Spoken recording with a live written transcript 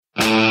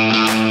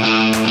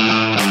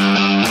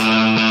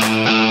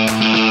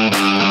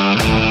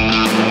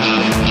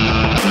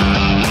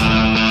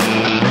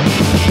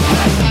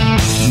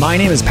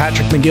name is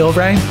Patrick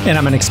McGilvray, and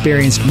I'm an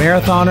experienced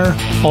marathoner,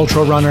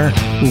 ultra runner,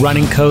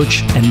 running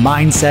coach, and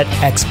mindset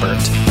expert.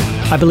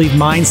 I believe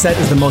mindset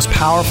is the most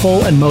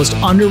powerful and most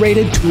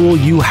underrated tool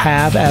you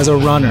have as a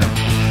runner.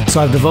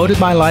 So I've devoted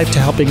my life to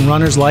helping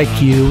runners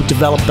like you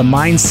develop the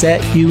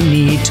mindset you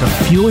need to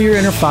fuel your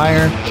inner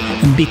fire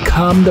and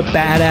become the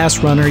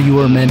badass runner you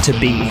are meant to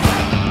be.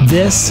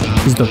 This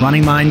is the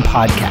Running Mind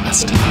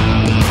Podcast.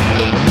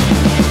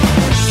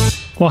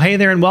 Well, hey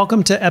there, and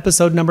welcome to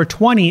episode number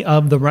 20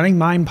 of the Running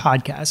Mind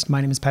Podcast.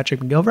 My name is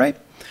Patrick McGilvray.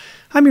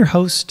 I'm your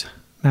host,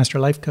 master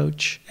life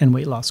coach, and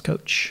weight loss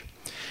coach.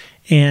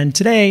 And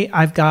today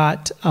I've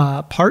got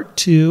part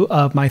 2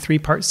 of my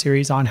 3-part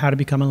series on how to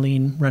become a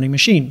lean running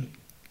machine.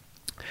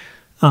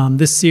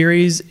 This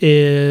series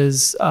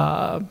is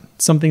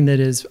something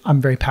that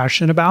I'm very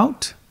passionate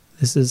about.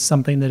 This is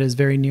something that is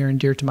very near and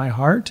dear to my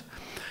heart.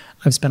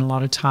 I've spent a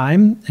lot of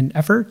time and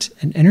effort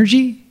and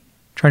energy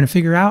trying to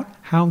figure out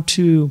how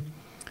to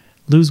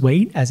lose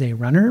weight as a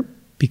runner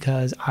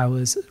because I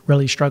was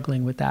really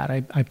struggling with that.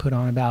 I put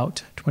on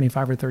about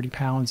 25 or 30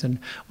 pounds and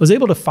was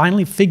able to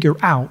finally figure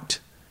out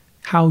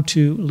how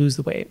to lose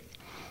the weight.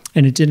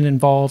 And it didn't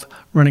involve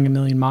running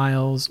 1,000,000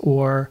 miles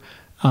or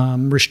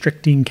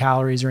restricting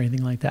calories or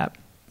anything like that.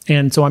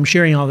 And so I'm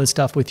sharing all this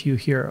stuff with you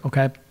here,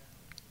 okay?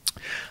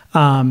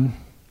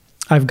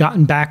 I've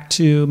gotten back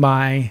to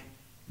my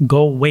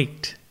goal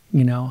weight.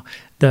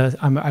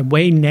 I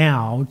weigh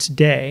now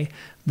today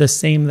the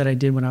same that I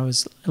did when I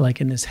was like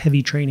in this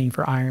heavy training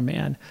for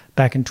Ironman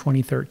back in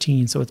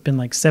 2013. So it's been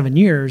like 7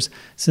 years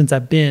since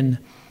I've been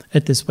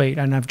at this weight,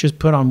 and I've just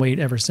put on weight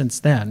ever since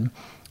then.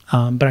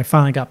 But I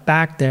finally got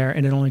back there,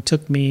 and it only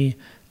took me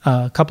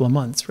a couple of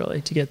months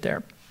really to get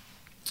there.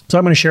 So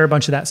I'm going to share a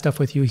bunch of that stuff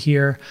with you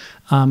here.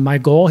 My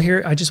goal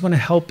here, I just want to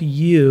help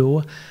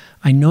you.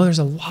 I know there's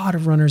a lot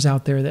of runners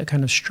out there that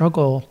kind of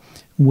struggle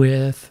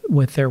with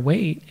their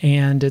weight,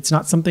 and it's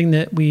not something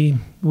that we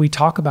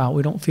talk about.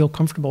 We don't feel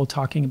comfortable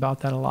talking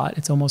about that a lot.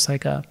 It's almost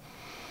like a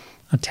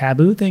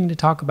taboo thing to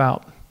talk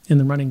about in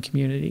the running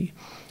community.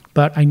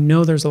 But I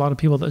know there's a lot of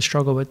people that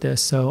struggle with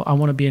this, so I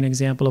want to be an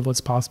example of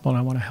what's possible, and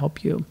I want to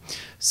help you.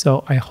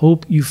 So I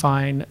hope you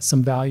find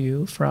some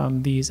value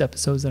from these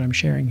episodes that I'm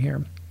sharing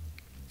here.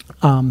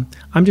 I'm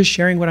just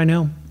sharing what I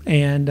know,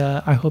 and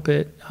I hope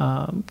it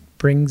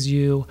brings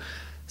you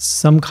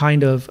some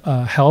kind of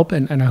help,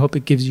 and I hope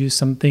it gives you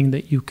something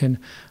that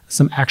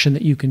some action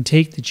that you can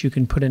take, that you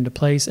can put into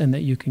place, and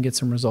that you can get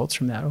some results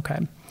from that, okay?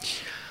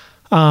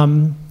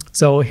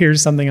 So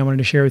here's something I wanted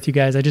to share with you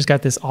guys. I just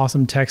got this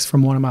awesome text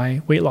from one of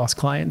my weight loss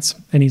clients,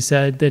 and he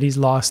said that he's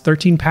lost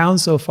 13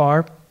 pounds so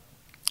far.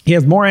 He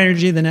has more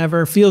energy than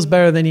ever, feels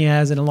better than he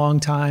has in a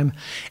long time.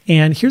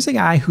 And here's a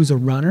guy who's a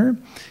runner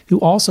who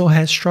also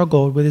has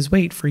struggled with his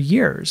weight for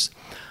years.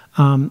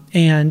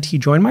 And he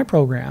joined my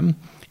program,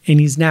 and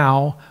he's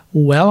now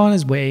well on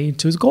his way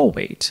to his goal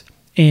weight.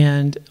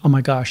 And oh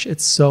my gosh,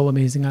 it's so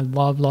amazing. I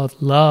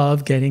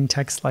love getting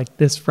texts like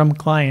this from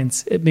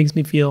clients. It makes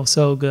me feel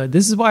so good.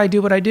 This is why I do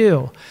what I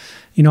do.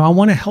 I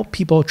want to help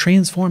people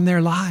transform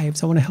their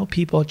lives. I want to help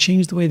people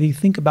change the way they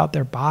think about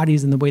their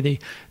bodies and the way they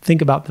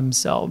think about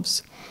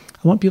themselves.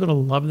 I want people to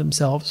love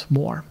themselves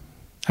more.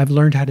 I've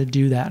learned how to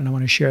do that, and I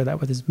want to share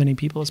that with as many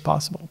people as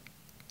possible.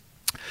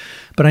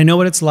 But I know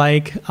what it's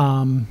like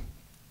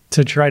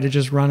to try to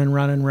just run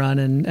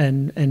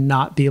and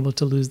not be able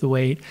to lose the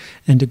weight,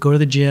 and to go to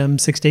the gym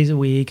 6 days a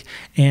week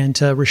and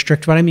to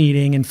restrict what I'm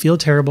eating and feel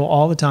terrible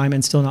all the time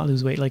and still not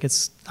lose weight.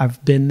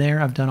 I've been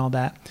there, I've done all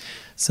that.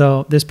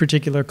 So this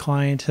particular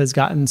client has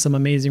gotten some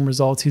amazing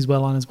results. He's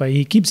well on his way.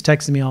 He keeps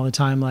texting me all the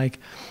time like,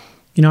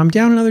 I'm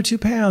down another 2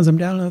 pounds, I'm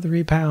down another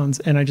 3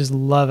 pounds. And I just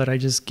love it. I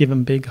just give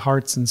him big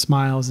hearts and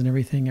smiles and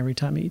everything every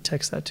time he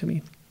texts that to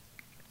me.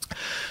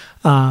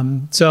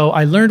 So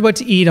I learned what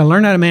to eat. I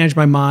learned how to manage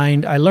my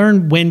mind. I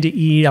learned when to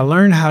eat. I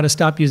learned how to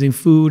stop using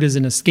food as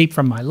an escape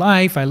from my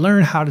life. I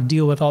learned how to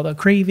deal with all the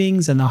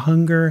cravings and the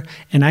hunger.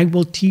 And I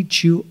will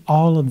teach you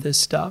all of this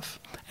stuff.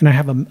 And I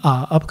have an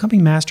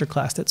upcoming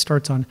masterclass that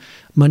starts on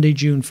Monday,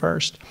 June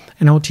 1st.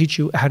 And I will teach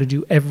you how to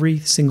do every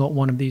single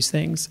one of these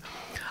things.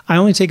 I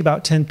only take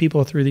about 10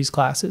 people through these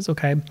classes,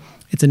 okay?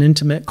 It's an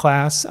intimate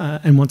class,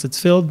 and once it's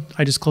filled,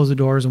 I just close the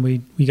doors and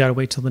we got to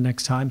wait till the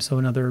next time, so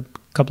another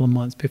couple of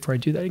months before I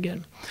do that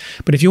again.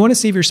 But if you want to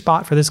save your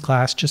spot for this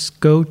class, just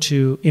go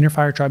to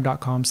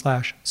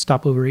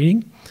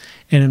innerfiretribe.com/stopovereating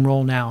and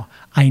enroll now.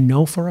 I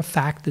know for a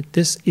fact that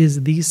this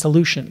is the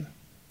solution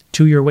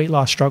to your weight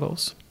loss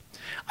struggles.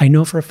 I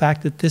know for a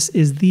fact that this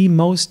is the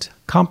most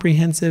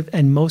comprehensive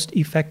and most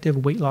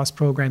effective weight loss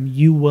program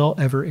you will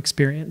ever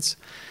experience.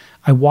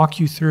 I walk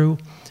you through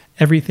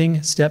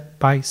everything step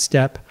by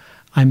step.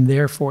 I'm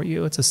there for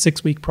you. It's a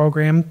 6-week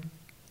program.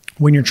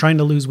 When you're trying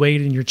to lose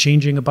weight and you're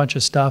changing a bunch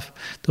of stuff,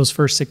 those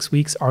first 6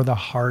 weeks are the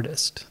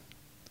hardest.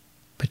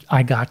 But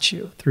I got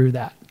you through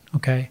that,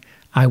 okay?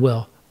 I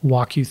will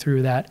walk you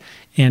through that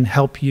and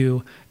help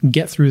you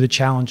get through the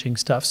challenging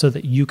stuff so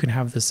that you can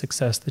have the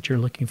success that you're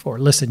looking for.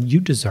 Listen, you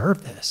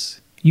deserve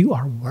this. You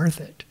are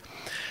worth it.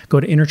 Go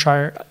to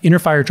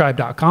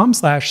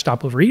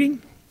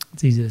innerfiretribe.com/stopovereating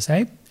It's easy to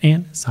say,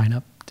 and sign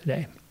up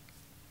today.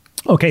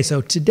 Okay, so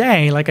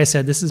today, like I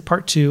said, this is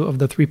part 2 of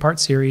the 3-part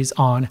series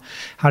on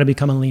how to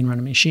become a lean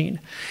running machine.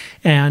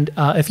 And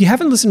if you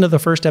haven't listened to the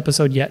first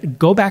episode yet,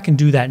 go back and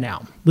do that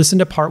now. Listen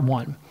to part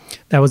 1.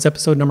 That was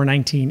episode number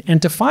 19.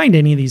 And to find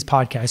any of these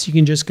podcasts, you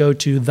can just go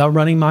to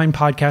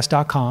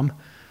therunningmindpodcast.com/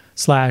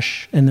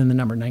 and then the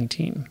number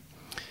 19.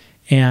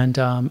 And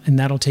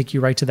that'll take you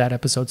right to that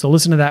episode. So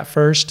listen to that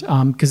first,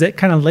 because it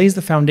kind of lays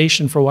the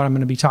foundation for what I'm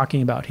going to be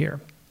talking about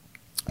here.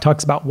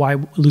 Talks about why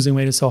losing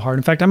weight is so hard.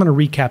 In fact, I'm going to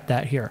recap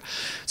that here.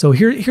 So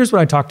here's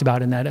what I talked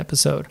about in that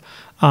episode.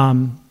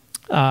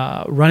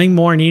 Running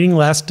more and eating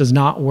less does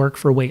not work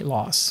for weight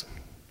loss.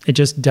 It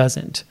just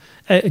doesn't.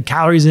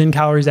 Calories in,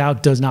 calories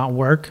out does not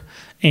work.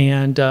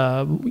 And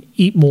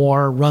eat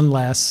more, run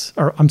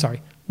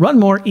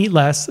more, eat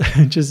less,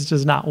 just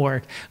does not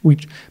work.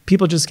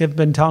 People just have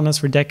been telling us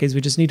for decades,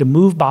 we just need to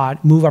move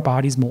our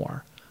bodies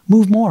more.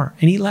 Move more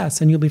and eat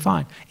less and you'll be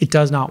fine. It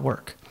does not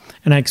work.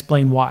 And I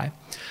explain why.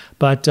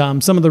 But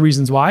some of the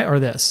reasons why are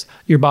this.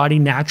 Your body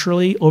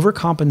naturally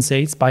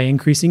overcompensates by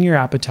increasing your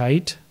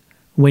appetite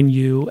when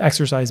you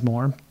exercise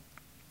more.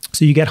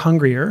 So you get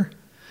hungrier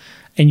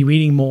and you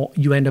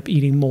end up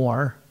eating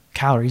more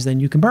calories than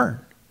you can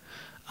burn.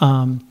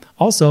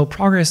 Also,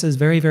 progress is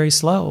very, very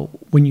slow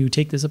when you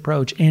take this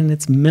approach, and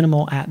it's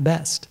minimal at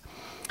best.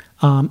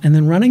 And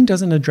then running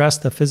doesn't address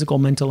the physical,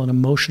 mental, and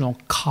emotional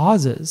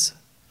causes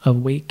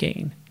of weight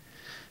gain.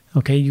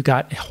 Okay, you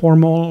got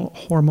hormonal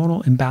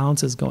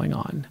imbalances going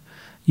on.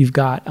 You've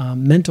got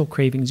mental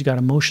cravings, you got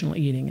emotional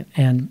eating,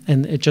 and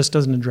it just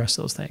doesn't address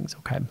those things,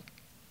 okay?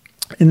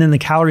 And then the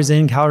calories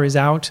in, calories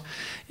out,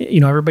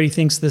 everybody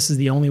thinks this is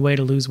the only way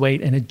to lose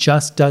weight, and it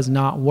just does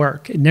not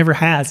work. It never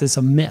has. It's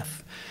a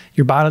myth.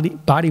 Your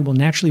body will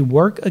naturally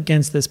work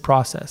against this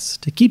process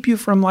to keep you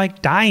from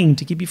dying,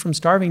 to keep you from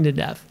starving to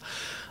death.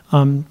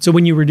 So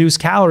when you reduce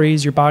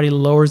calories, your body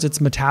lowers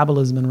its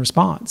metabolism in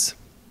response.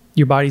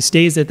 Your body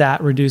stays at that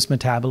reduced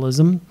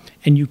metabolism,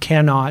 and you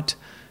cannot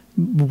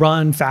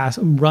run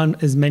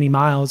as many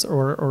miles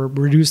or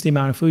reduce the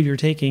amount of food you're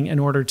taking in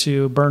order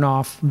to burn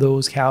off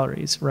those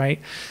calories, right?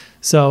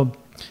 So,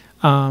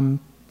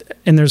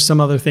 and there's some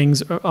other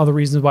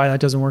reasons why that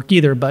doesn't work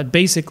either, but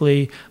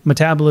basically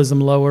metabolism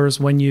lowers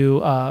when you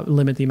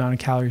limit the amount of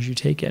calories you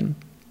take in.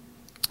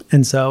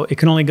 And so it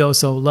can only go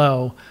so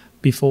low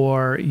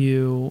before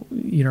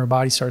your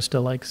body starts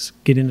to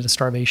get into the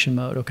starvation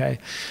mode, okay?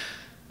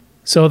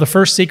 So the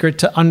first secret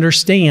to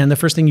understand, the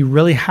first thing you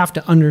really have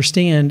to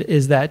understand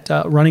is that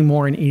running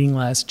more and eating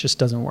less just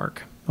doesn't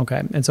work,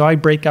 okay? And so I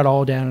break that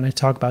all down and I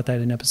talk about that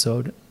in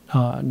episode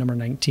number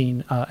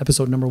 19,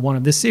 episode number 1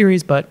 of this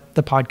series, but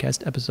the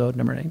podcast episode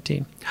number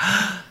 19.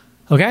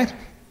 Okay,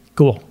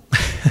 cool.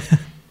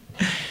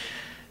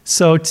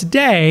 So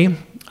today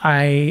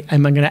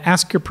I'm going to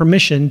ask your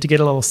permission to get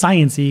a little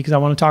sciencey because I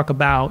want to talk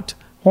about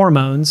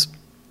hormones.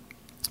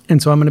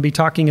 And so I'm going to be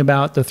talking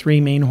about the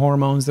 3 main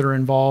hormones that are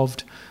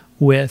involved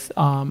with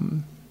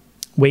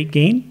weight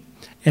gain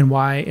and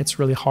why it's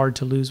really hard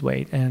to lose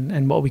weight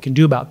and what we can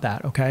do about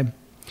that, okay?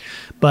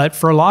 But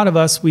for a lot of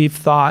us, we've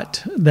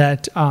thought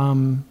that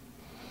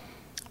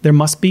there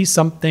must be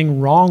something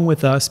wrong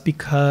with us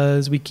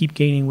because we keep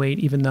gaining weight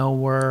even though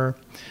we're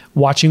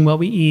watching what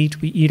we eat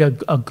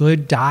a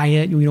good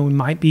diet, we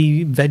might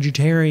be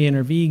vegetarian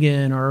or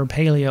vegan or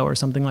paleo or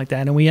something like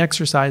that, and we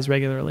exercise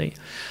regularly.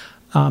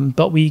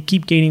 But we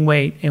keep gaining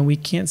weight and we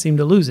can't seem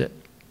to lose it.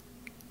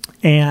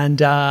 And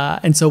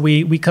so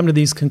we come to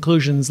these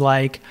conclusions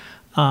like,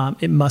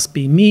 it must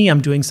be me,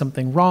 I'm doing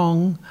something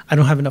wrong, I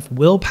don't have enough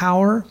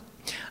willpower,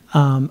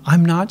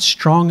 I'm not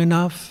strong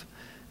enough,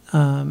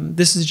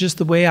 this is just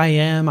the way I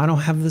am, I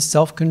don't have the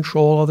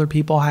self-control other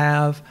people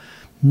have,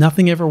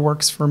 nothing ever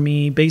works for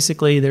me,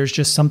 basically there's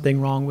just something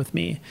wrong with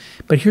me.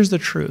 But here's the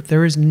truth,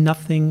 there is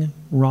nothing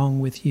wrong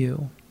with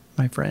you,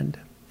 my friend,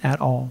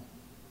 at all.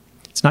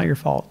 It's not your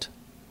fault.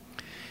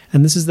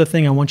 And this is the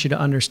thing I want you to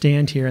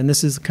understand here, and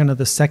this is kind of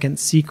the second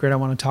secret I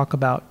want to talk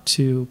about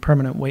to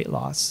permanent weight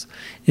loss,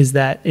 is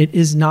that it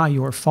is not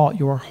your fault.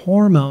 Your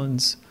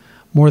hormones,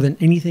 more than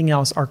anything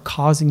else, are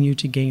causing you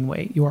to gain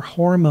weight. Your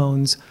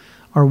hormones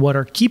are what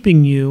are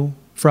keeping you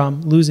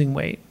from losing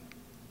weight,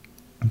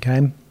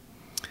 okay?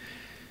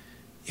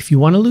 If you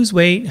want to lose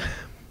weight,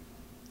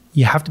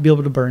 you have to be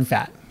able to burn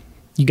fat.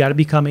 You got to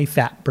become a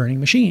fat-burning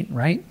machine,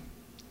 right?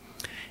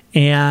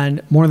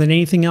 And more than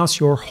anything else,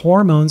 your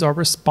hormones are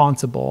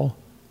responsible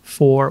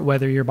for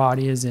whether your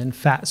body is in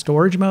fat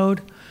storage mode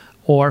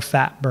or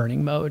fat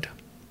burning mode.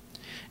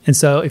 And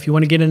so if you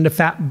want to get into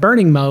fat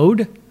burning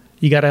mode,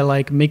 you got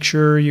to make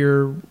sure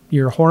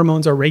your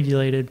hormones are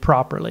regulated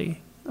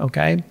properly,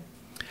 okay?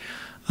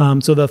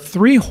 So the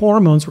 3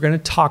 hormones we're going to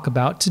talk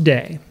about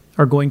today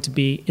are going to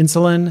be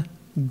insulin,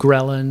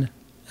 ghrelin,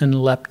 and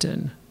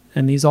leptin.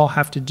 And these all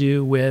have to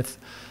do with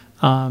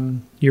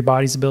your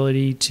body's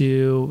ability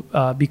to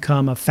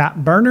become a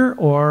fat burner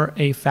or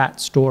a fat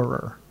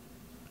storer.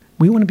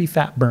 We want to be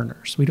fat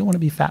burners. We don't want to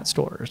be fat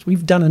storers.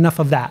 We've done enough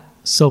of that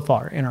so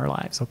far in our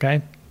lives,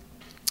 okay?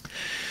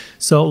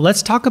 So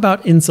let's talk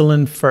about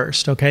insulin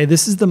first, okay?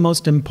 This is the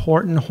most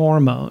important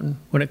hormone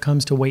when it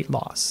comes to weight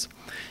loss.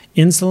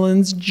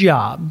 Insulin's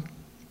job,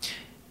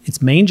 its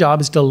main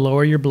job is to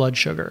lower your blood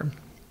sugar.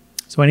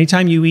 So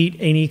anytime you eat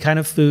any kind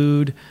of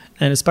food,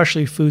 and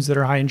especially foods that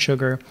are high in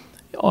sugar,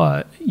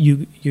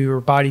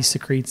 your body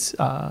secretes,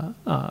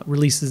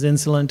 releases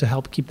insulin to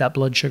help keep that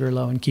blood sugar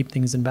low and keep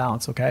things in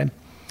balance, okay?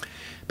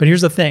 But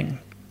here's the thing.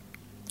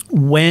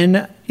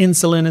 When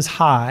insulin is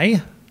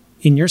high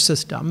in your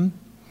system,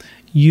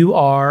 you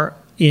are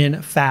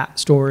in fat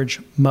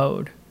storage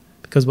mode,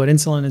 because what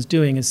insulin is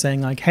doing is saying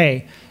like,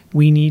 hey,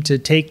 we need to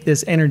take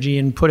this energy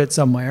and put it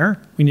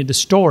somewhere. We need to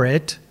store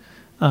it,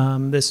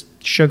 this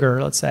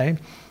sugar, let's say.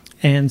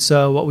 And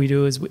so what we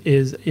do is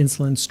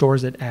insulin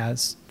stores it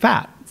as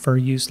fat for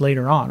use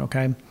later on,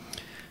 okay?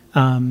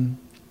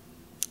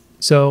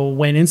 So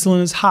when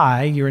insulin is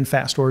high, you're in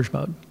fat storage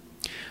mode.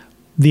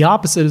 The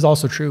opposite is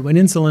also true. When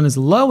insulin is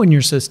low in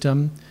your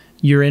system,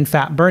 you're in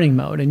fat burning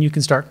mode, and you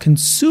can start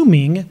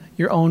consuming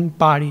your own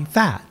body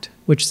fat,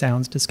 which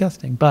sounds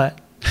disgusting,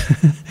 but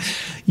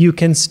you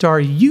can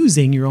start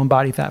using your own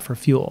body fat for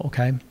fuel,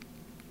 okay?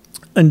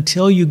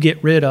 Until you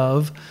get rid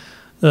of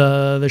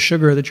the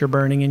sugar that you're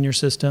burning in your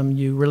system,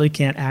 you really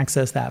can't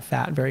access that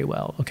fat very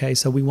well, okay?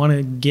 So we want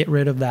to get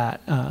rid of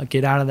that,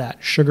 get out of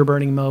that sugar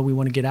burning mode. We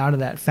want to get out of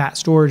that fat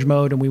storage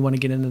mode, and we want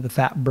to get into the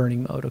fat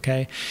burning mode,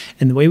 okay?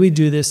 And the way we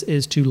do this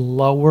is to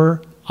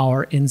lower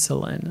our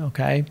insulin,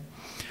 okay?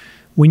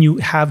 When you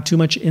have too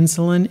much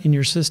insulin in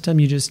your system,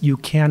 you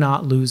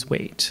cannot lose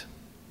weight,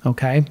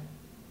 okay?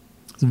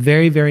 It's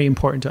very, very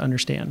important to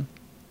understand.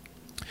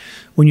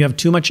 When you have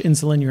too much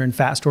insulin, you're in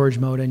fat storage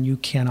mode and you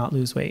cannot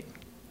lose weight.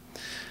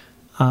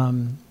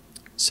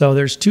 So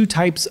there's two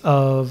types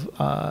of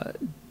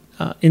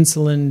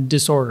insulin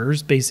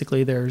disorders.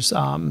 Basically, there's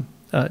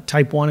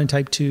type 1 and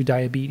type 2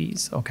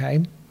 diabetes,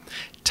 okay?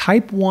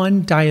 Type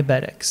 1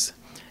 diabetics,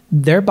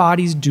 their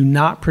bodies do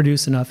not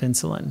produce enough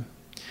insulin.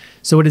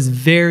 So it is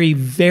very,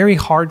 very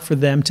hard for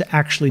them to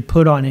actually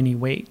put on any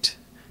weight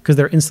because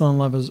their insulin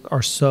levels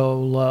are so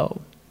low.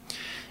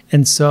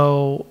 And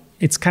so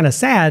it's kind of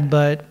sad,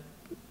 but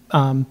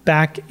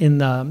back in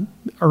the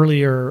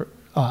earlier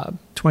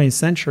 20th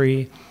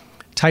century,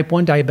 type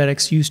 1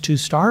 diabetics used to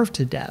starve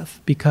to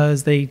death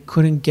because they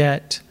couldn't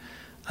get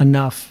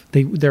enough.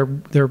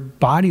 Their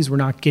bodies were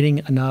not getting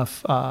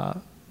enough.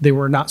 They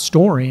were not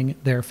storing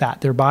their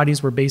fat. Their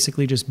bodies were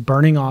basically just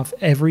burning off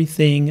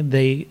everything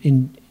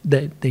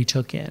that they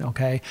took in,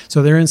 okay?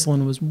 So their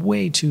insulin was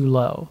way too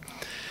low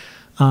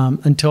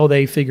until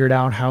they figured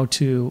out how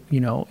to,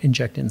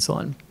 inject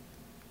insulin.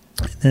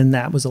 And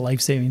that was a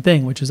life-saving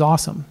thing, which is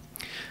awesome.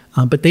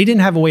 But they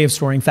didn't have a way of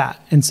storing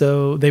fat. And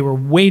so they were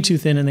way too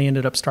thin and they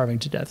ended up starving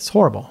to death. It's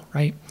horrible,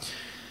 right?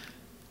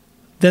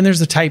 Then there's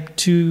the type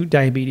 2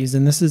 diabetes.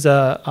 And this is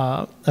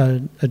a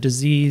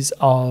disease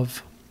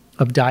of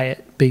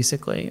diet,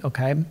 basically,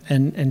 okay?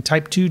 And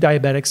type 2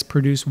 diabetics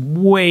produce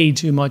way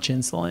too much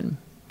insulin.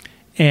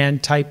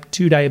 And type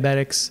 2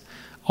 diabetics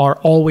are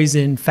always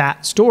in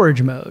fat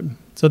storage mode.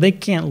 So they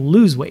can't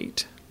lose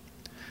weight.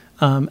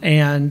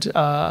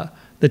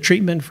 The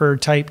treatment for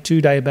type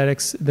 2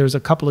 diabetics, there's a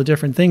couple of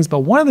different things, but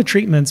one of the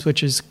treatments,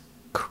 which is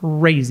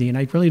crazy, and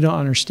I really don't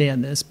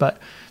understand this, but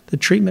the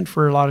treatment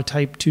for a lot of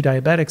type 2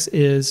 diabetics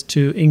is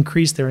to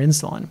increase their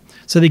insulin.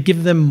 So they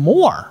give them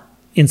more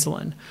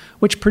insulin,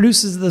 which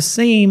produces the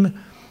same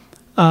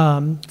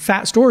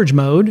fat storage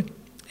mode,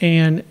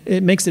 and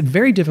it makes it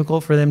very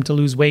difficult for them to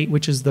lose weight,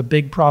 which is the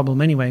big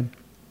problem anyway.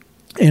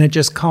 And it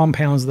just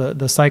compounds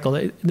the cycle.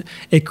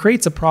 It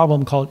creates a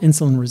problem called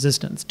insulin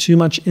resistance. Too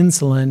much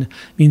insulin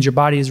means your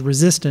body is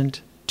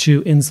resistant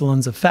to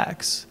insulin's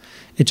effects.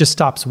 It just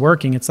stops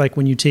working. It's like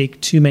when you take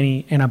too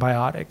many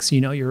antibiotics,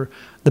 the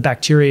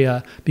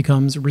bacteria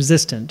becomes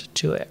resistant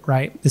to it,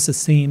 right? It's the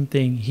same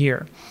thing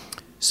here.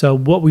 So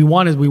what we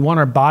want is we want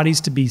our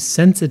bodies to be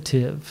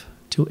sensitive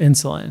to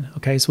insulin,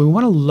 okay? So we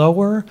want to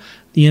lower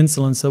the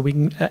insulin so we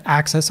can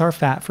access our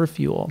fat for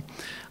fuel.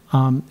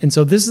 And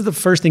so this is the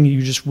first thing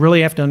you just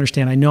really have to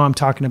understand. I know I'm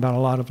talking about a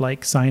lot of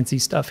like sciencey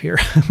stuff here,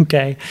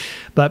 okay?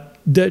 But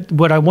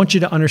what I want you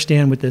to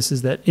understand with this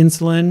is that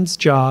insulin's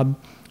job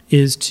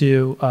is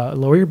to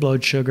lower your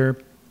blood sugar.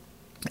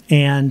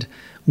 And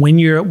when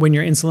your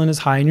insulin is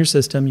high in your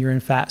system, you're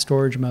in fat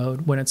storage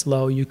mode. When it's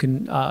low,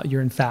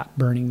 you're in fat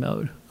burning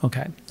mode,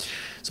 okay?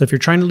 So if you're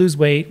trying to lose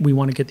weight, we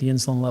want to get the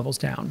insulin levels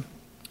down.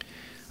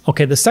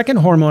 Okay, the second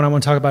hormone I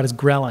want to talk about is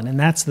ghrelin, and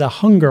that's the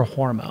hunger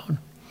hormone.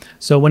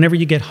 So whenever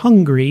you get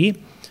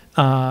hungry,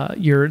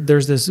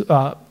 there's this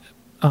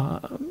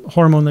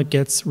hormone that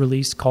gets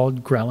released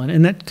called ghrelin,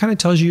 and that kind of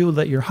tells you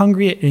that you're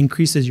hungry. It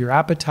increases your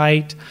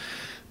appetite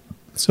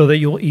so that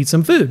you'll eat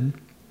some food.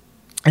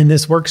 And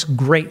this works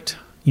great,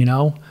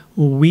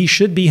 We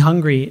should be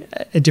hungry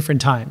at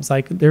different times.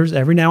 Like there's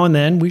every now and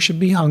then we should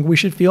be hungry. We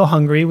should feel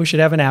hungry. We should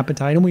have an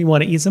appetite, and we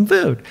want to eat some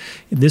food.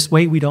 This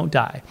way we don't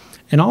die.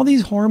 And all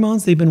these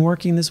hormones, they've been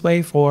working this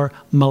way for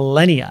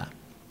millennia.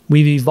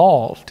 We've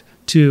evolved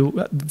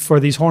for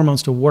these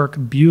hormones to work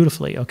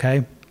beautifully,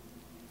 okay?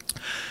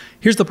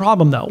 Here's the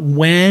problem though.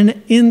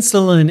 When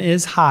insulin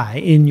is high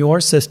in your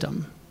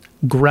system,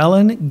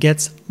 ghrelin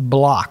gets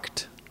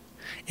blocked.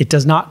 It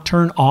does not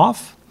turn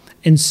off.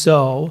 And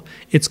so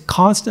it's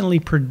constantly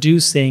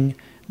producing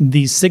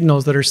these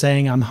signals that are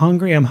saying, I'm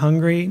hungry, I'm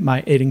hungry.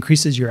 It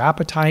increases your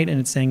appetite and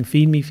it's saying,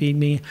 feed me, feed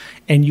me.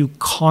 And you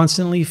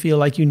constantly feel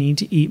like you need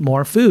to eat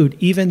more food,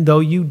 even though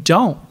you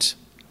don't.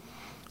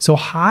 So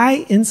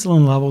high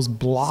insulin levels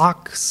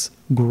blocks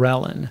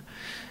ghrelin.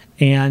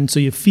 And so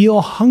you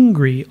feel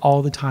hungry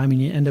all the time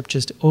and you end up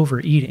just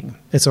overeating.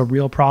 It's a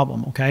real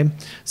problem, okay?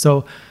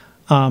 So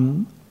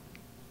high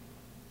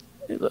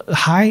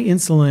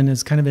insulin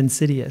is kind of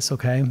insidious,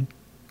 okay?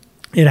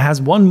 It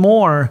has one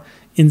more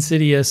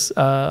insidious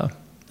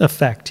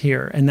effect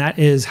here, and that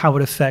is how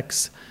it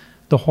affects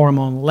the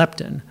hormone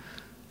leptin.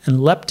 And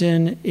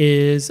leptin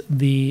is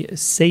the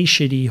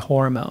satiety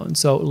hormone.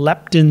 So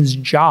leptin's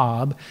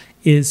job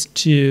is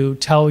to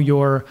tell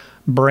your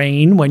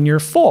brain when you're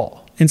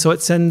full. And so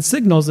it sends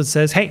signals that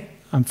says, hey,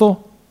 I'm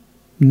full,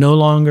 no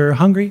longer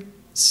hungry,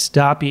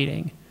 stop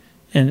eating.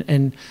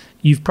 And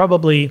you've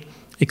probably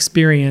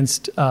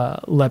experienced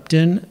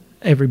leptin.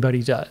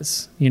 Everybody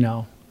does, you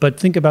know. But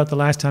think about the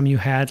last time you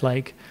had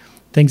like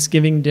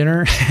Thanksgiving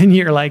dinner and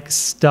you're like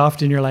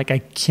stuffed and you're like, I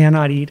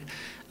cannot eat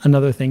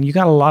another thing. You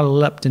got a lot of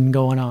leptin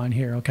going on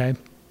here, okay?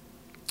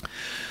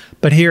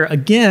 But here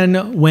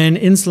again, when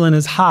insulin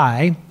is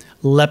high,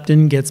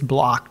 leptin gets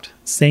blocked,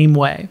 same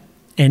way,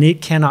 and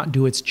it cannot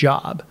do its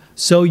job.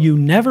 So you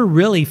never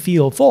really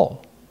feel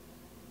full.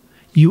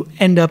 You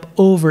end up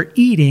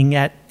overeating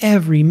at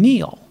every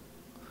meal.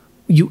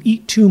 You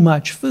eat too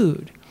much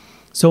food.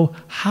 So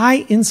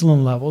high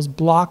insulin levels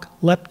block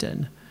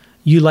leptin.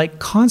 You like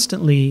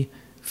constantly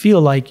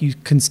feel like you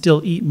can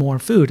still eat more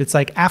food. It's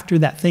like after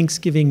that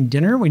Thanksgiving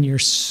dinner when you're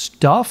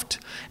stuffed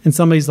and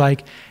somebody's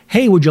like,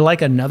 hey, would you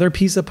like another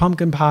piece of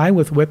pumpkin pie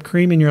with whipped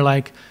cream? And you're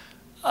like,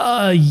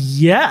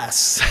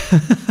 yes,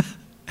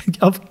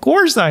 of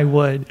course I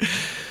would.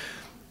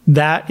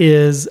 That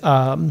is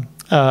a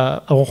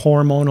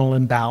hormonal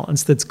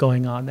imbalance that's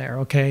going on there,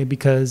 okay?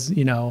 Because,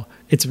 you know,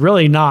 it's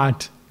really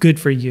not good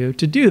for you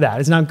to do that.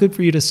 It's not good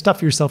for you to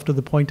stuff yourself to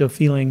the point of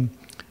feeling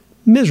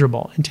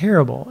miserable and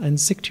terrible and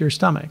sick to your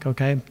stomach,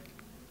 okay?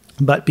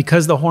 But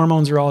because the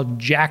hormones are all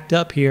jacked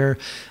up here,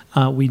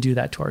 we do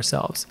that to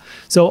ourselves.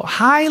 So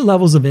high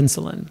levels of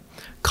insulin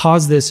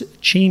cause this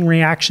chain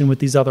reaction with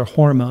these other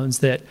hormones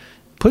that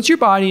puts your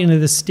body into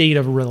this state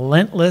of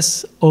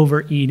relentless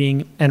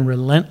overeating and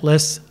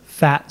relentless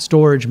fat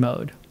storage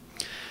mode.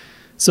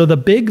 So the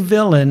big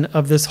villain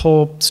of this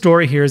whole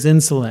story here is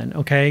insulin,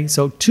 okay?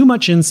 So too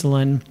much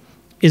insulin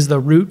is the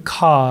root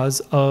cause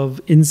of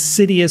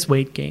insidious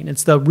weight gain.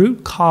 It's the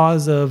root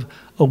cause of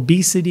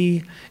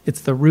obesity.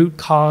 It's the root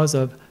cause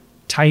of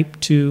type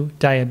 2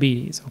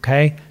 diabetes,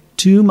 okay?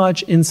 Too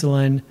much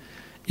insulin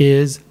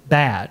is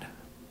bad.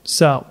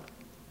 So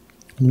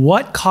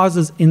what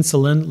causes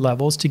insulin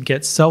levels to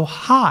get so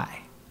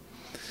high?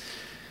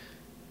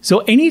 So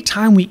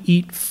anytime we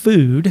eat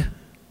food,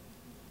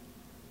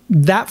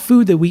 that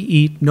food that we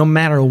eat, no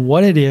matter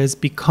what it is,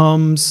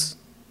 becomes,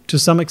 to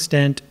some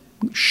extent,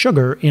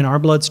 sugar in our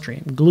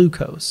bloodstream,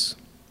 glucose.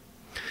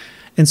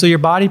 And so your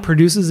body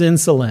produces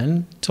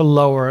insulin to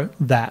lower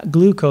that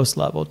glucose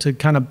level, to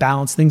kind of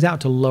balance things out,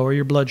 to lower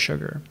your blood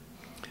sugar.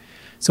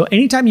 So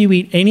anytime you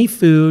eat any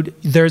food,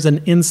 there's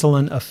an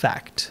insulin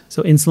effect.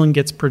 So insulin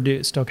gets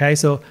produced, okay?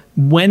 So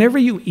whenever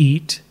you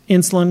eat,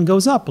 insulin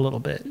goes up a little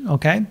bit,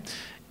 okay?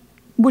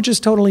 Which is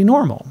totally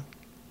normal.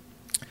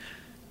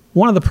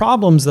 One of the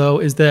problems, though,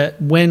 is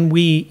that when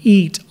we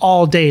eat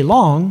all day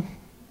long,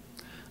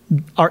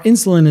 our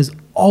insulin is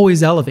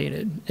always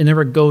elevated. It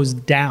never goes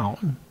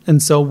down.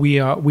 And so we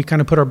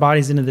kind of put our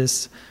bodies into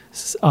this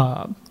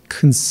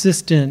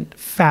consistent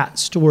fat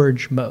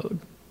storage mode,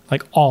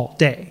 like all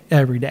day,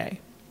 every day.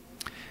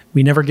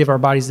 We never give our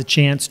bodies a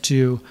chance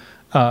to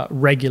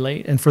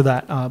regulate and for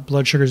that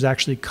blood sugars to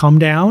actually come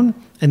down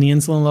and the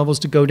insulin levels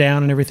to go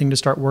down and everything to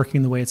start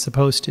working the way it's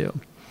supposed to.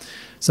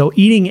 So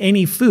eating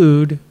any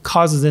food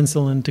causes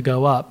insulin to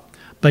go up,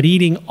 but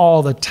eating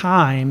all the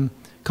time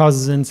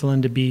causes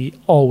insulin to be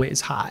always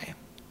high,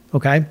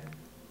 okay?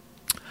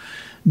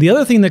 The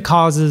other thing that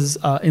causes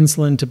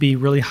insulin to be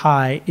really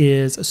high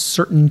is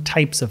certain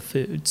types of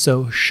food.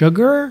 So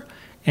sugar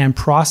and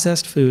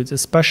processed foods,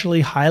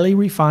 especially highly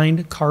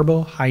refined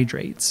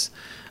carbohydrates,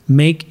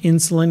 make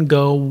insulin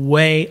go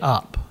way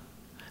up.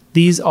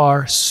 These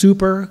are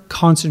super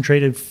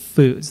concentrated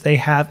foods. They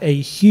have a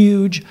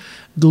huge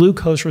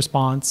glucose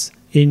response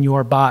in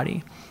your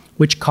body,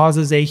 which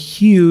causes a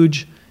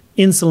huge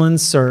insulin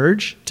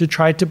surge to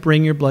try to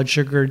bring your blood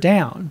sugar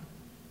down.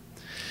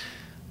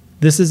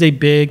 This is a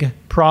big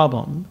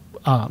problem.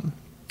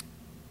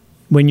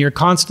 When you're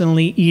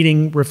constantly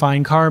eating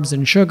refined carbs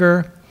and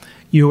sugar,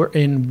 you're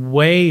in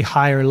way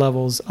higher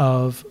levels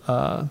of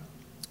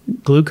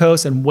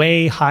glucose and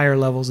way higher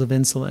levels of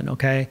insulin,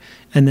 okay?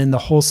 And then the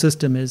whole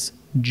system is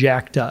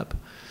jacked up.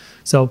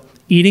 So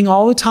eating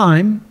all the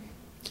time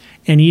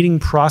and eating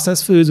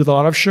processed foods with a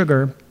lot of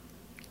sugar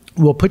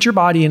will put your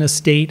body in a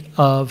state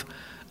of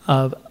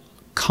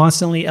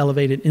constantly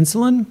elevated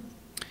insulin,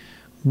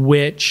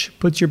 which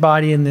puts your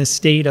body in this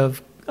state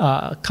of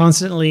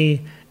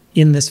constantly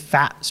in this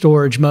fat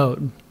storage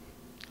mode,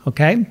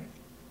 okay?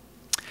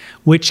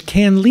 Which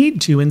can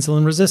lead to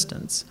insulin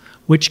resistance,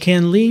 which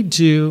can lead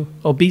to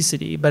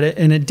obesity,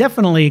 and it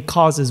definitely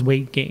causes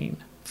weight gain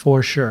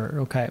for sure,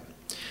 okay?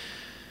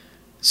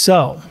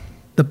 So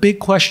the big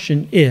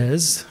question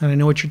is, and I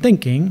know what you're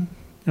thinking,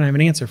 and I have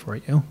an answer for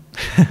you.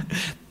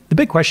 The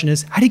big question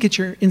is, how do you get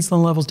your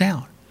insulin levels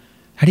down?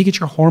 How do you get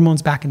your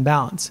hormones back in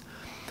balance?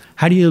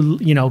 How do you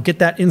get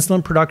that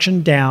insulin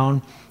production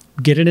down,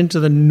 get it into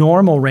the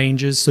normal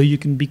ranges so you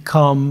can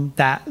become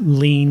that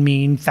lean,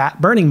 mean, fat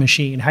burning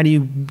machine? How do you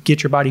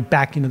get your body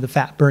back into the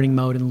fat burning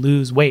mode and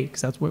lose weight?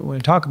 Because that's what we're going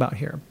to talk about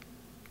here.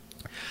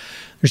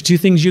 There's two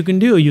things you can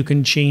do. You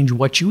can change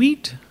what you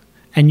eat,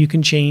 and you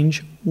can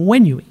change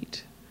when you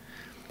eat.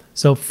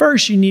 So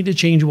first, you need to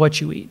change what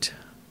you eat.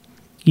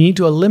 You need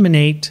to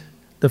eliminate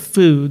the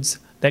foods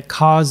that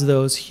cause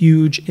those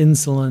huge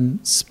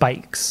insulin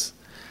spikes.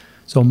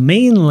 So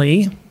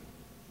mainly,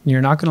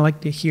 you're not going to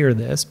like to hear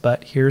this,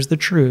 but here's the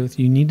truth.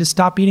 You need to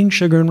stop eating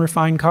sugar and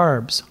refined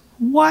carbs.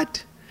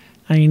 What?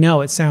 I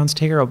know it sounds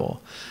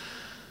terrible,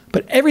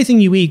 but everything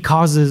you eat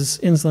causes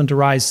insulin to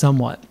rise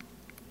somewhat.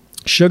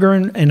 Sugar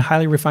and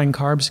highly refined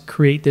carbs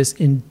create this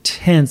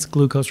intense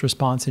glucose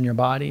response in your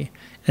body,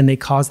 and they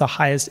cause the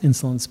highest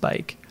insulin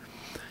spike.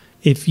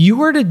 If you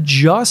were to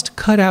just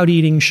cut out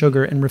eating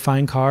sugar and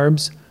refined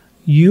carbs,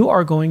 you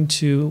are going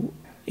to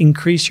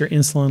increase your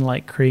insulin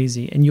like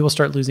crazy, and you will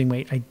start losing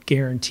weight. I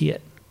guarantee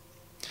it.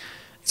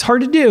 It's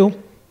hard to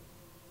do.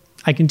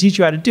 I can teach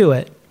you how to do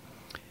it.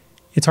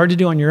 It's hard to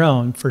do on your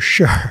own, for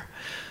sure.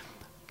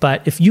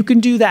 But if you can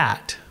do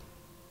that,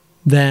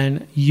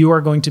 then you are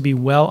going to be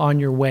well on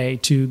your way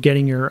to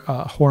getting your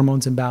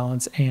hormones in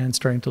balance and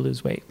starting to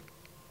lose weight.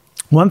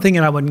 One thing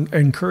that I would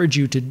encourage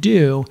you to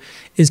do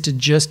is to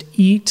just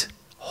eat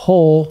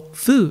whole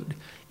food.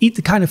 Eat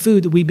the kind of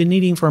food that we've been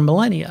eating for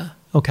millennia,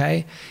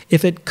 okay?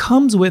 If it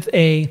comes with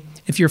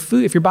if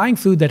you're buying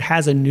food that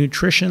has a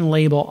nutrition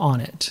label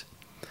on it,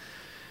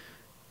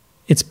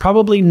 it's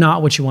probably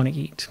not what you want to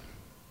eat.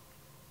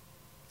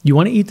 You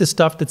want to eat the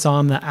stuff that's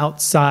on the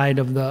outside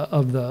of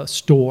the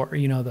store,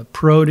 the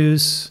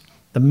produce,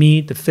 the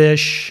meat, the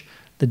fish,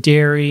 the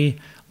dairy.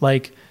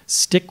 Like,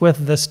 stick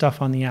with the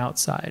stuff on the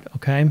outside,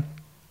 okay?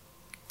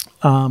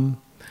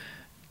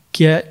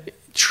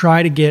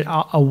 Try to get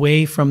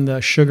away from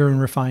the sugar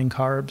and refined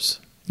carbs,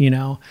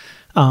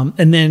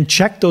 and then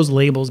check those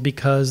labels,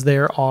 because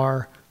there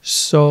are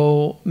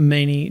so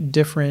many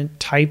different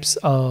types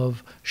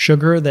of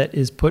sugar that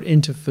is put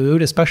into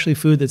food, especially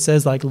food that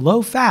says like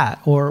low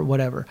fat or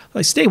whatever.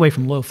 Like, stay away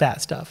from low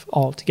fat stuff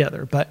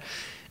altogether. But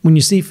when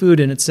you see food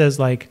and it says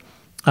like,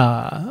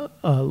 healthy,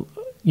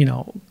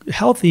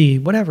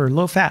 whatever,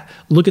 low fat,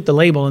 look at the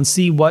label and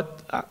see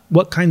what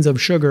kinds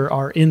of sugar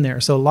are in there.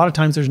 So a lot of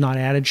times there's not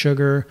added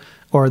sugar,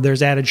 or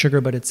there's added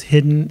sugar, but it's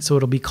hidden. So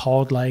it'll be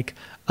called like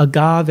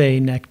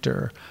agave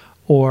nectar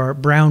or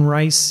brown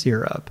rice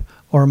syrup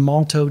or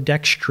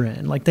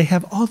maltodextrin. Like, they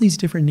have all these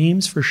different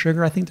names for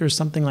sugar. I think there's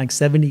something like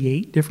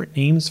 78 different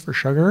names for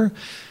sugar,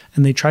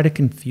 and they try to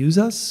confuse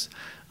us.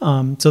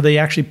 So they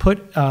actually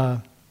put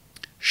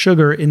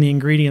sugar in the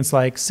ingredients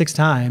like 6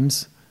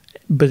 times,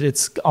 but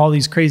it's all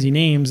these crazy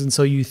names. And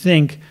so you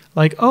think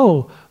like,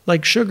 oh,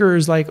 like sugar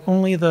is like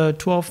only the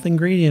 12th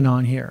ingredient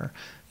on here,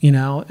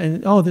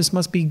 and oh, this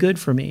must be good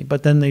for me.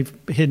 But then they've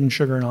hidden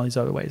sugar in all these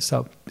other ways.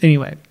 So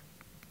anyway,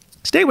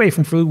 stay away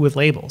from food with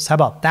labels. How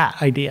about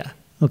that idea?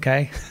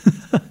 Okay.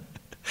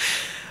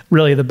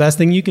 Really, the best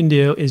thing you can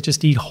do is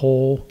just eat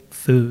whole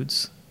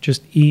foods.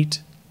 Just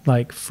eat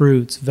like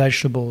fruits,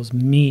 vegetables,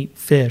 meat,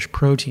 fish,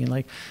 protein,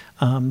 like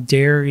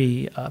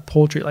dairy,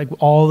 poultry, like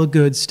all the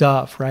good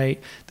stuff, right?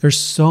 There's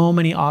so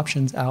many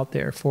options out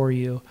there for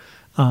you.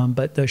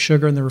 But the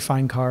sugar and the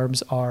refined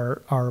carbs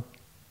are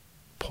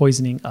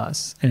poisoning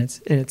us, and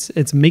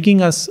it's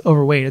making us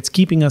overweight. It's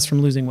keeping us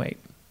from losing weight.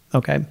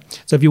 Okay.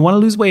 So if you want to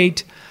lose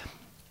weight,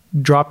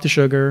 drop the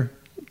sugar,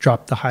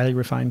 drop the highly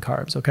refined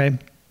carbs. Okay.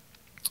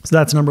 So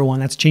that's number one.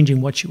 That's changing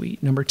what you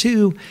eat. Number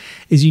two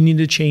is you need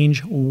to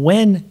change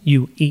when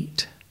you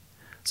eat.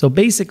 So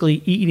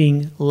basically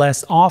eating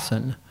less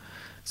often.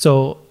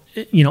 So,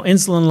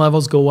 insulin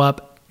levels go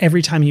up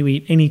every time you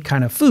eat any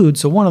kind of food.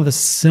 So one of the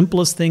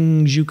simplest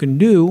things you can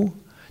do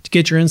to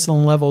get your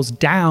insulin levels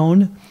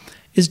down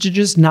is to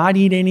just not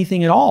eat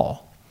anything at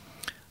all.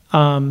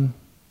 And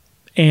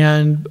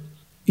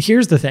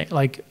here's the thing,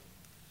 like,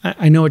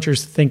 I know what you're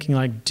thinking,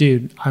 like,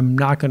 dude, I'm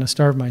not going to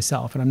starve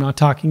myself. And I'm not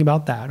talking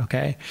about that,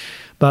 okay?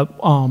 But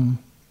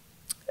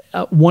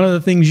one of the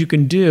things you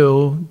can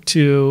do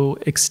to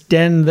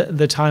extend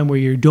the time where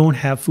you don't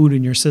have food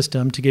in your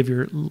system to give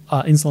your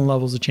insulin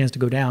levels a chance to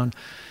go down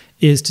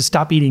is to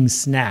stop eating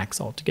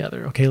snacks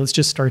altogether. Okay, let's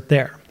just start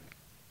there.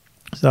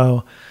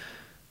 So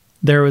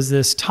there was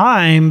this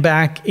time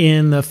back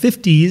in the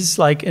 50s,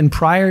 like, and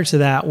prior to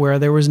that, where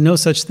there was no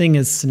such thing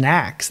as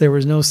snacks. There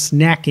was no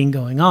snacking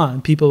going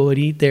on. People would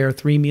eat their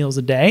 3 meals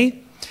a day,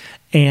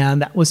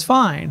 And that was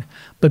fine.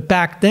 But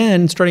back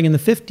then, starting in the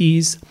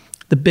 50s,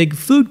 the big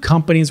food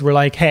companies were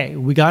like, hey,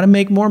 we got to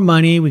make more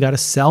money. We got to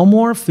sell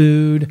more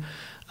food.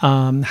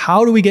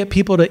 How do we get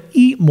people to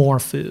eat more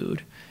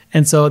food?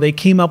 And so they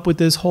came up with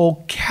this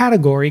whole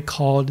category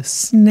called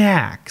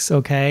snacks,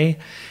 okay?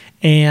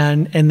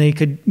 And they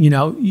could,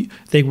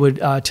 they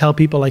would tell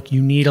people like,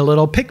 you need a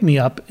little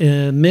pick-me-up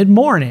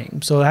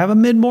mid-morning. So have a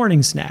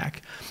mid-morning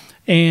snack.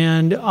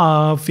 And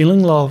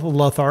feeling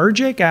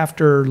lethargic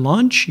after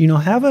lunch,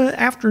 have an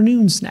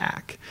afternoon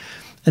snack.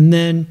 And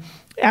then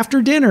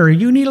after dinner,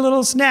 you need a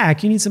little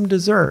snack. You need some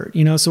dessert,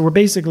 So we're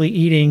basically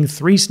eating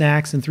 3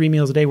 snacks and 3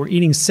 meals a day. We're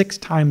eating 6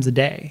 times a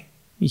day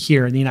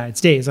here in the United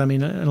States. I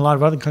mean, in a lot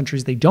of other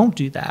countries, they don't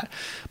do that.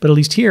 But at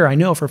least here, I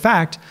know for a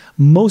fact,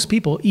 most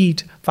people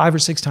eat 5 or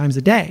 6 times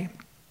a day.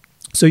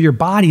 So your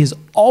body is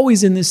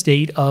always in this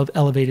state of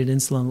elevated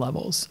insulin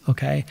levels,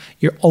 okay?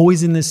 You're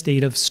always in this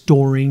state of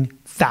storing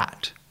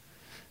fat.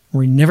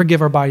 We never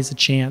give our bodies a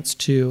chance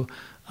to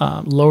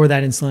lower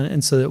that insulin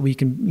and so that we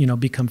can,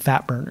 become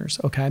fat burners,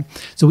 okay?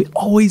 So we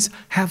always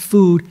have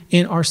food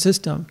in our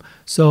system.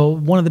 So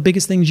one of the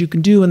biggest things you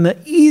can do and the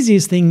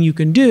easiest thing you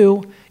can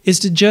do is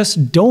to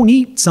just don't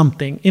eat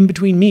something in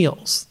between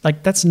meals.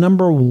 Like that's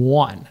number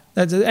one.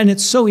 And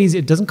it's so easy.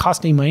 It doesn't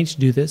cost any money to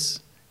do this.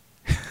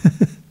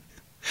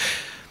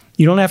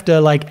 You don't have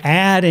to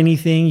add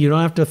anything. You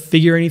don't have to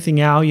figure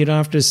anything out. You don't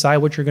have to decide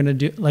what you're going to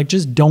do.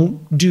 Just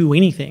don't do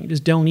anything.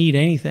 Just don't eat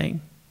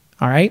anything.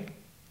 All right?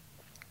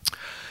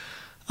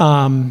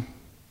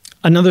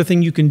 Another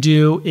thing you can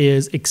do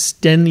is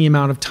extend the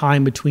amount of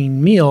time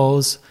between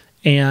meals.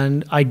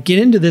 And I get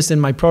into this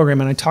in my program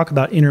and I talk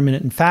about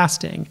intermittent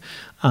fasting.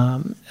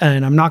 And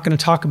I'm not going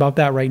to talk about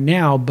that right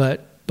now,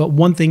 but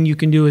one thing you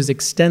can do is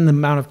extend the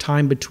amount of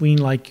time between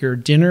your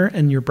dinner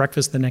and your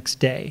breakfast the next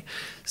day.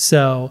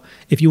 So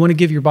if you want to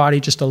give your body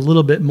just a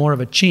little bit more of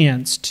a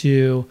chance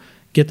to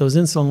get those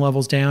insulin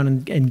levels down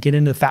and get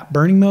into fat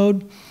burning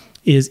mode,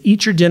 is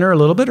eat your dinner a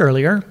little bit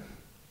earlier,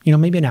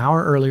 maybe an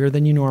hour earlier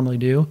than you normally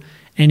do,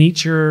 and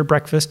eat your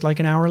breakfast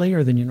an hour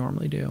later than you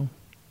normally do.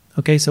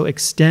 Okay, so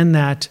extend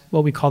that,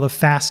 what we call the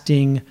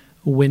fasting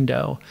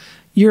window.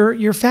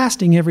 You're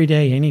fasting every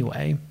day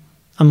anyway,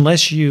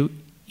 unless you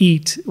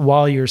eat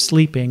while you're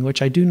sleeping,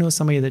 which I do know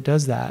somebody that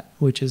does that,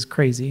 which is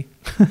crazy.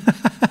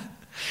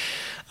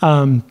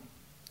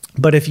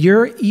 But if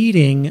you're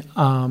eating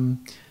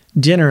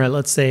dinner at,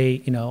 let's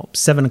say,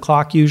 7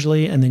 o'clock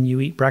usually, and then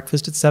you eat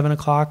breakfast at 7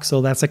 o'clock,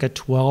 so that's like a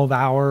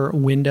 12-hour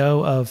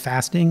window of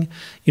fasting,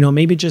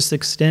 maybe just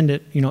extend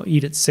it,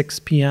 eat at 6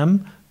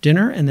 p.m.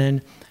 dinner, and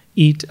then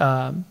eat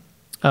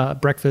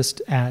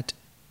breakfast at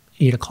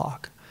 8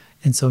 o'clock.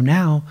 And so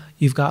now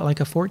you've got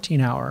a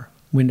 14-hour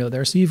window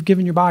there. So you've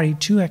given your body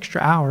 2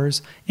 extra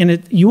hours,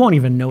 and you won't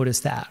even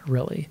notice that,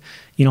 really.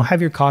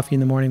 Have your coffee in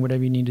the morning,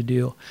 whatever you need to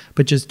do,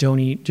 but just don't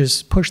eat.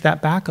 Just push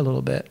that back a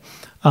little bit.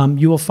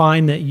 You will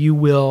find that you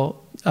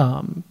will,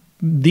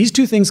 these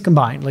 2 things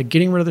combined,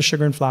 getting rid of the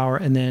sugar and flour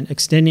and then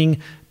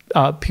extending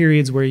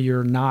periods where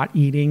you're not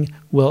eating,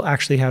 will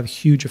actually have a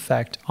huge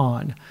effect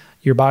on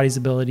your body's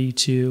ability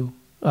to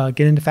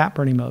get into fat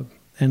burning mode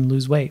and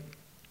lose weight.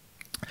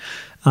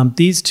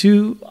 These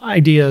 2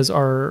 ideas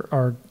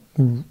are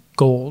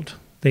gold.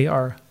 They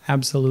are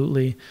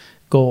absolutely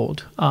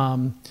gold.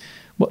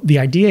 The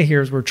idea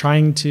here is we're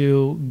trying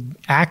to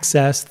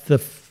access the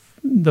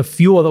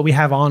fuel that we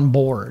have on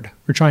board.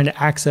 We're trying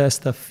to access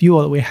the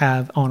fuel that we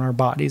have on our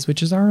bodies,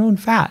 which is our own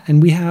fat. And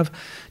we have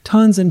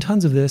tons and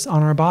tons of this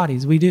on our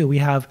bodies. We do. We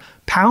have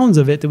pounds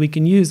of it that we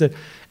can use.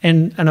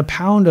 And a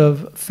pound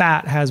of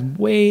fat has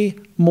way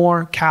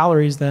more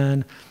calories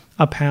than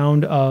a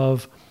pound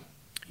of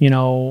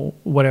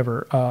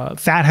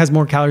fat has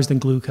more calories than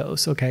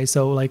glucose. Okay.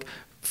 So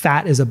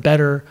fat is a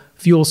better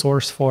fuel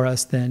source for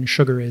us than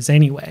sugar is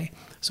anyway.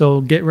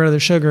 So get rid of the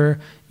sugar,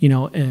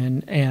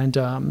 and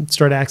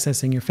start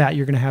accessing your fat.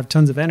 You're going to have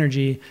tons of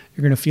energy.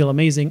 You're going to feel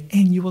amazing,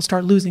 and you will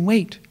start losing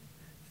weight.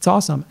 It's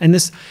awesome.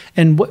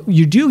 And what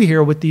you do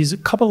here with these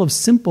couple of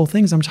simple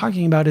things I'm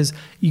talking about is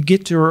you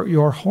get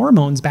your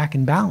hormones back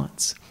in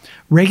balance.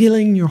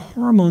 Regulating your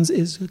hormones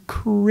is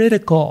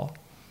critical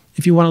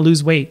if you want to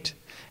lose weight.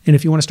 And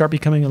if you want to start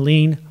becoming a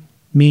lean,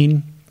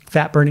 mean,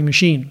 fat-burning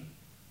machine,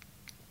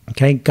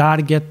 okay, got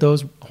to get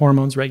those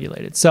hormones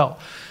regulated. So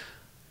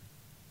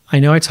I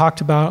know I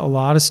talked about a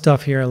lot of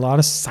stuff here, a lot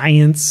of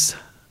science.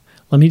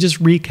 Let me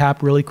just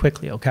recap really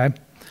quickly, okay?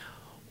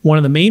 One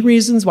of the main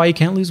reasons why you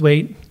can't lose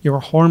weight, your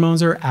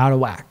hormones are out of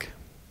whack.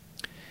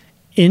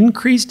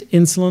 Increased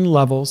insulin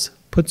levels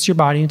puts your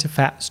body into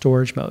fat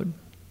storage mode.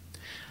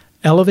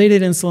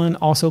 Elevated insulin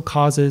also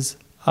causes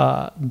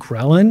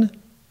ghrelin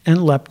and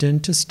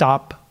leptin to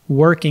stop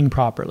working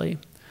properly.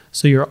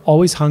 So you're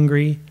always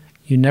hungry,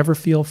 you never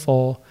feel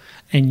full,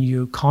 and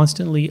you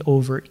constantly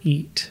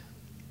overeat,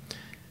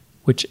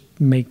 which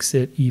makes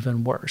it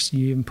even worse.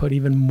 You even put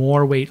even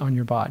more weight on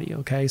your body,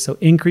 okay? So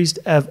increased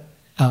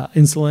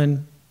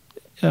insulin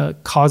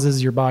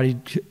causes your body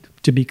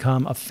to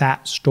become a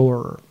fat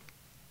storer.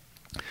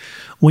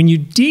 When you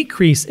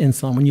decrease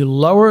insulin, when you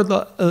lower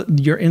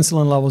your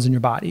insulin levels in your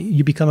body,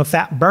 you become a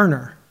fat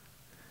burner.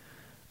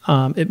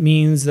 It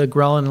means the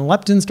ghrelin and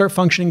leptin start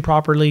functioning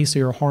properly, so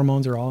your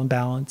hormones are all in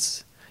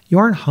balance. You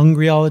aren't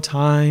hungry all the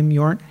time.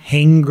 You aren't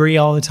hangry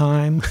all the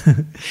time.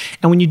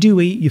 And when you do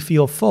eat, you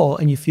feel full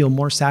and you feel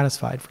more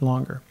satisfied for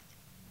longer.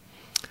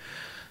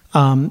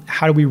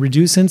 How do we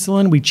reduce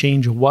insulin? We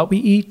change what we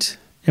eat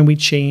and we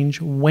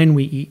change when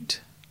we eat.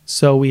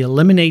 So we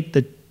eliminate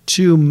the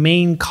two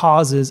main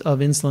causes of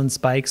insulin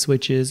spikes,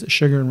 which is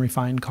sugar and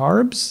refined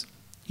carbs,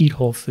 eat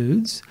whole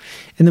foods,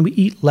 and then we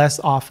eat less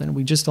often.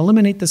 We just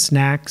eliminate the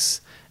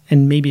snacks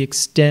and maybe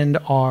extend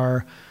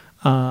our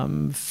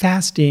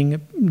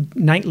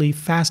nightly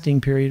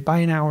fasting period by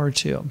an hour or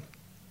two.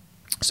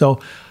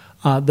 So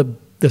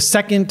the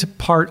second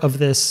part of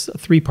this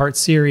 3-part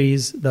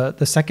series,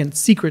 the second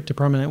secret to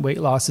permanent weight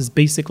loss is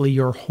basically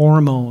your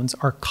hormones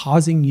are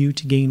causing you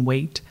to gain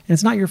weight. And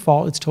it's not your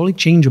fault. It's totally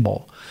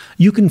changeable.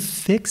 You can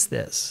fix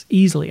this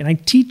easily. And I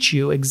teach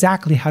you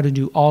exactly how to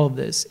do all of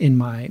this in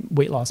my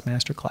weight loss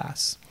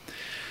masterclass.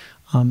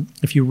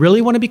 If you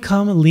really want to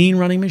become a lean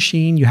running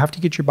machine, you have to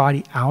get your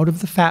body out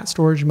of the fat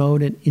storage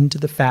mode and into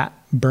the fat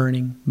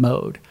burning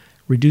mode.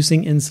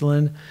 Reducing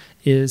insulin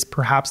is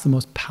perhaps the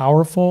most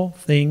powerful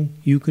thing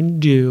you can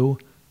do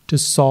to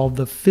solve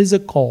the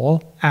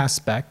physical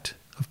aspect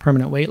of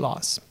permanent weight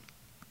loss.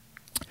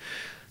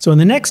 So in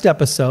the next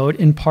episode,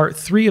 in part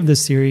 3 of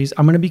this series,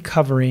 I'm going to be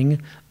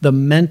covering the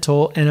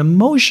mental and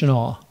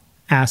emotional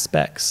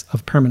aspects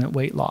of permanent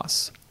weight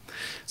loss.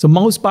 So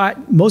most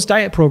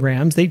diet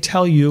programs, they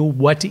tell you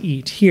what to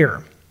eat.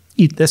 Here,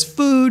 eat this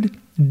food,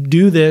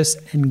 do this,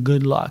 and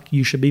good luck.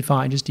 You should be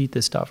fine. Just eat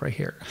this stuff right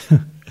here.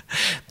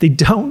 They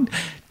don't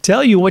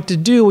tell you what to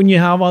do when you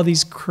have all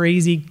these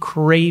crazy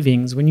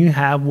cravings, when you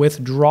have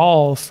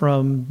withdrawal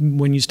from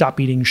when you stop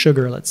eating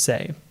sugar, let's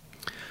say.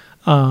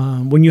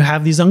 When you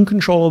have these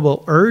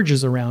uncontrollable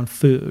urges around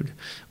food,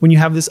 when you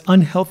have this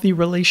unhealthy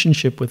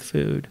relationship with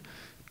food.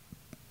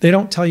 They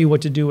don't tell you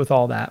what to do with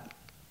all that.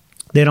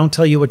 They don't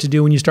tell you what to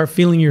do when you start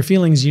feeling your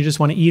feelings. You just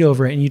want to eat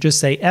over it and you just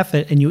say F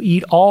it and you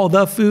eat all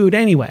the food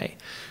anyway.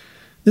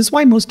 This is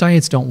why most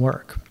diets don't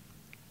work.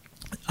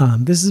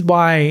 This is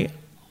why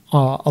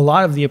a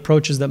lot of the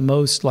approaches that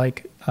most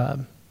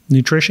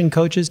nutrition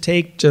coaches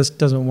take just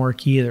doesn't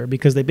work either,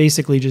 because they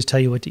basically just tell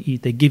you what to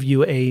eat. They give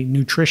you a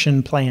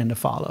nutrition plan to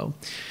follow.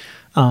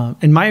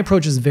 And my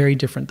approach is very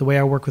different. The way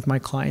I work with my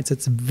clients,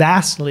 it's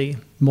vastly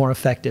more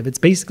effective. It's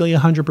basically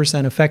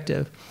 100%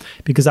 effective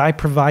because I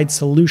provide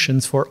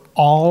solutions for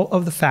all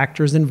of the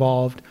factors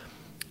involved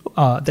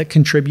that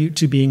contribute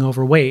to being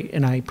overweight.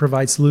 And I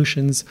provide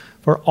solutions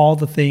for all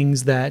the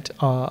things that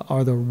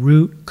are the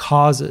root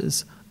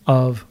causes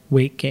of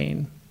weight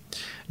gain.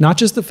 Not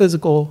just the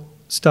physical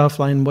stuff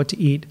like what to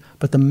eat,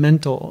 but the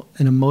mental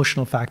and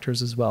emotional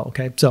factors as well.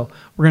 Okay, so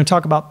we're going to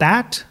talk about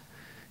that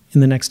in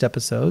the next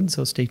episode,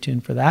 so stay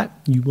tuned for that.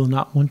 You will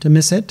not want to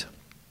miss it.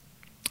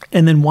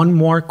 And then one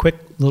more quick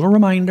little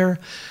reminder.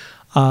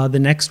 The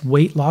next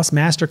weight loss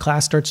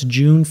masterclass starts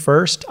June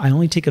 1st. I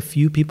only take a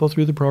few people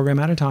through the program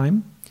at a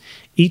time.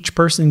 Each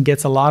person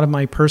gets a lot of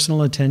my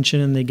personal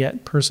attention and they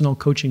get personal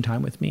coaching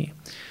time with me.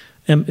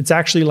 And it's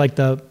actually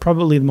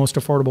probably the most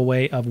affordable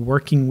way of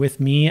working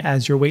with me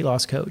as your weight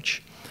loss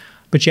coach.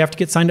 But you have to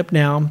get signed up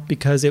now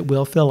because it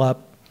will fill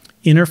up.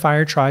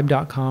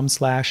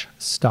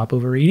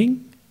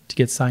 innerfiretribe.com/stopovereating to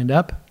get signed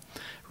up.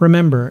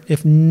 Remember,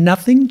 if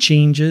nothing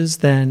changes,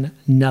 then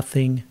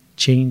nothing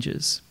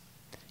changes.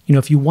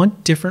 If you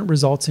want different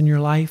results in your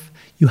life,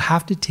 you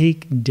have to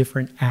take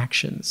different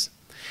actions.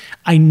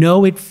 I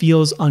know it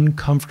feels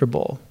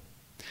uncomfortable.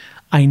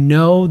 I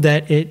know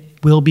that it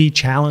will be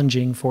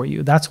challenging for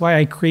you. That's why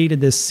I created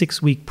this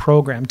 6-week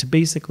program to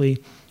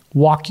basically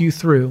walk you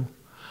through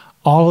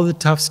all of the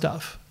tough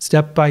stuff,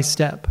 step by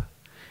step,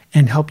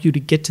 and help you to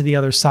get to the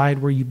other side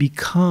where you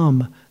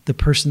become the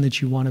person that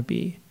you want to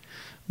be,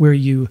 where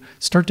you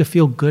start to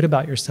feel good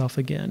about yourself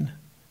again,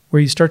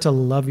 where you start to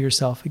love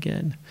yourself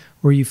again,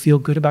 where you feel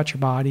good about your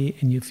body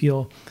and you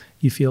feel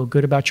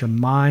good about your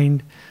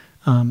mind.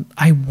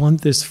 I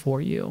want this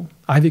for you.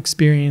 I've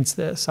experienced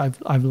this.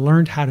 I've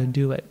learned how to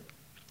do it.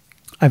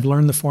 I've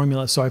learned the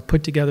formula. So I've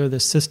put together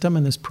this system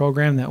and this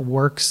program that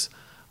works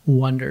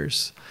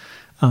wonders.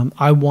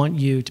 I want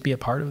you to be a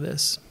part of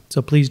this.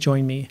 So please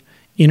join me.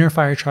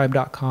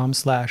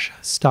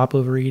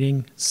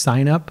 innerfiretribe.com/stopovereating.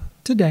 Sign up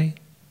today.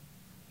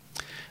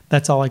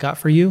 That's all I got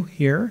for you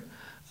here.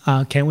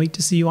 Can't wait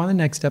to see you on the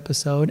next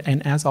episode.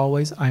 And as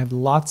always, I have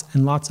lots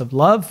and lots of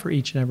love for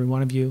each and every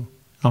one of you.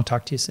 I'll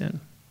talk to you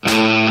soon.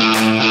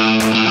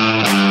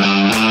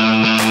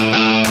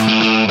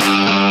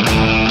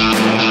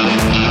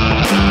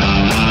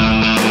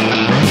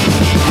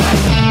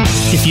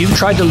 If you've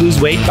tried to lose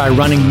weight by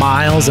running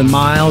miles and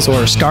miles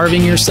or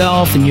starving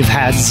yourself and you've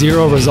had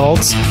zero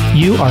results,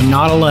 you are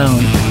not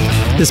alone.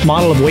 This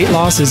model of weight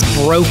loss is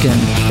broken.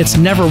 It's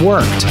never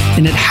worked,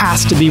 and it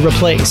has to be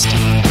replaced.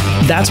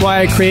 That's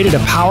why I created a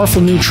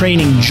powerful new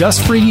training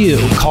just for you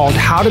called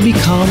How to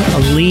Become a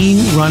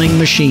Lean Running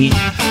Machine.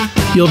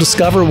 You'll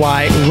discover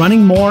why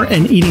running more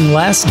and eating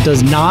less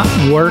does not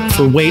work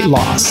for weight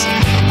loss.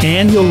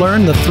 And you'll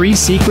learn the 3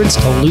 secrets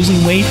to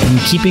losing weight and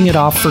keeping it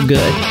off for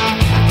good.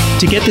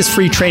 To get this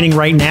free training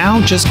right now,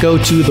 just go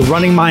to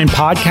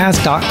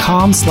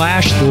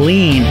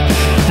therunningmindpodcast.com/lean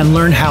and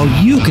learn how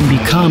you can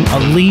become a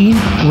lean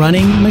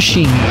running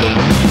machine.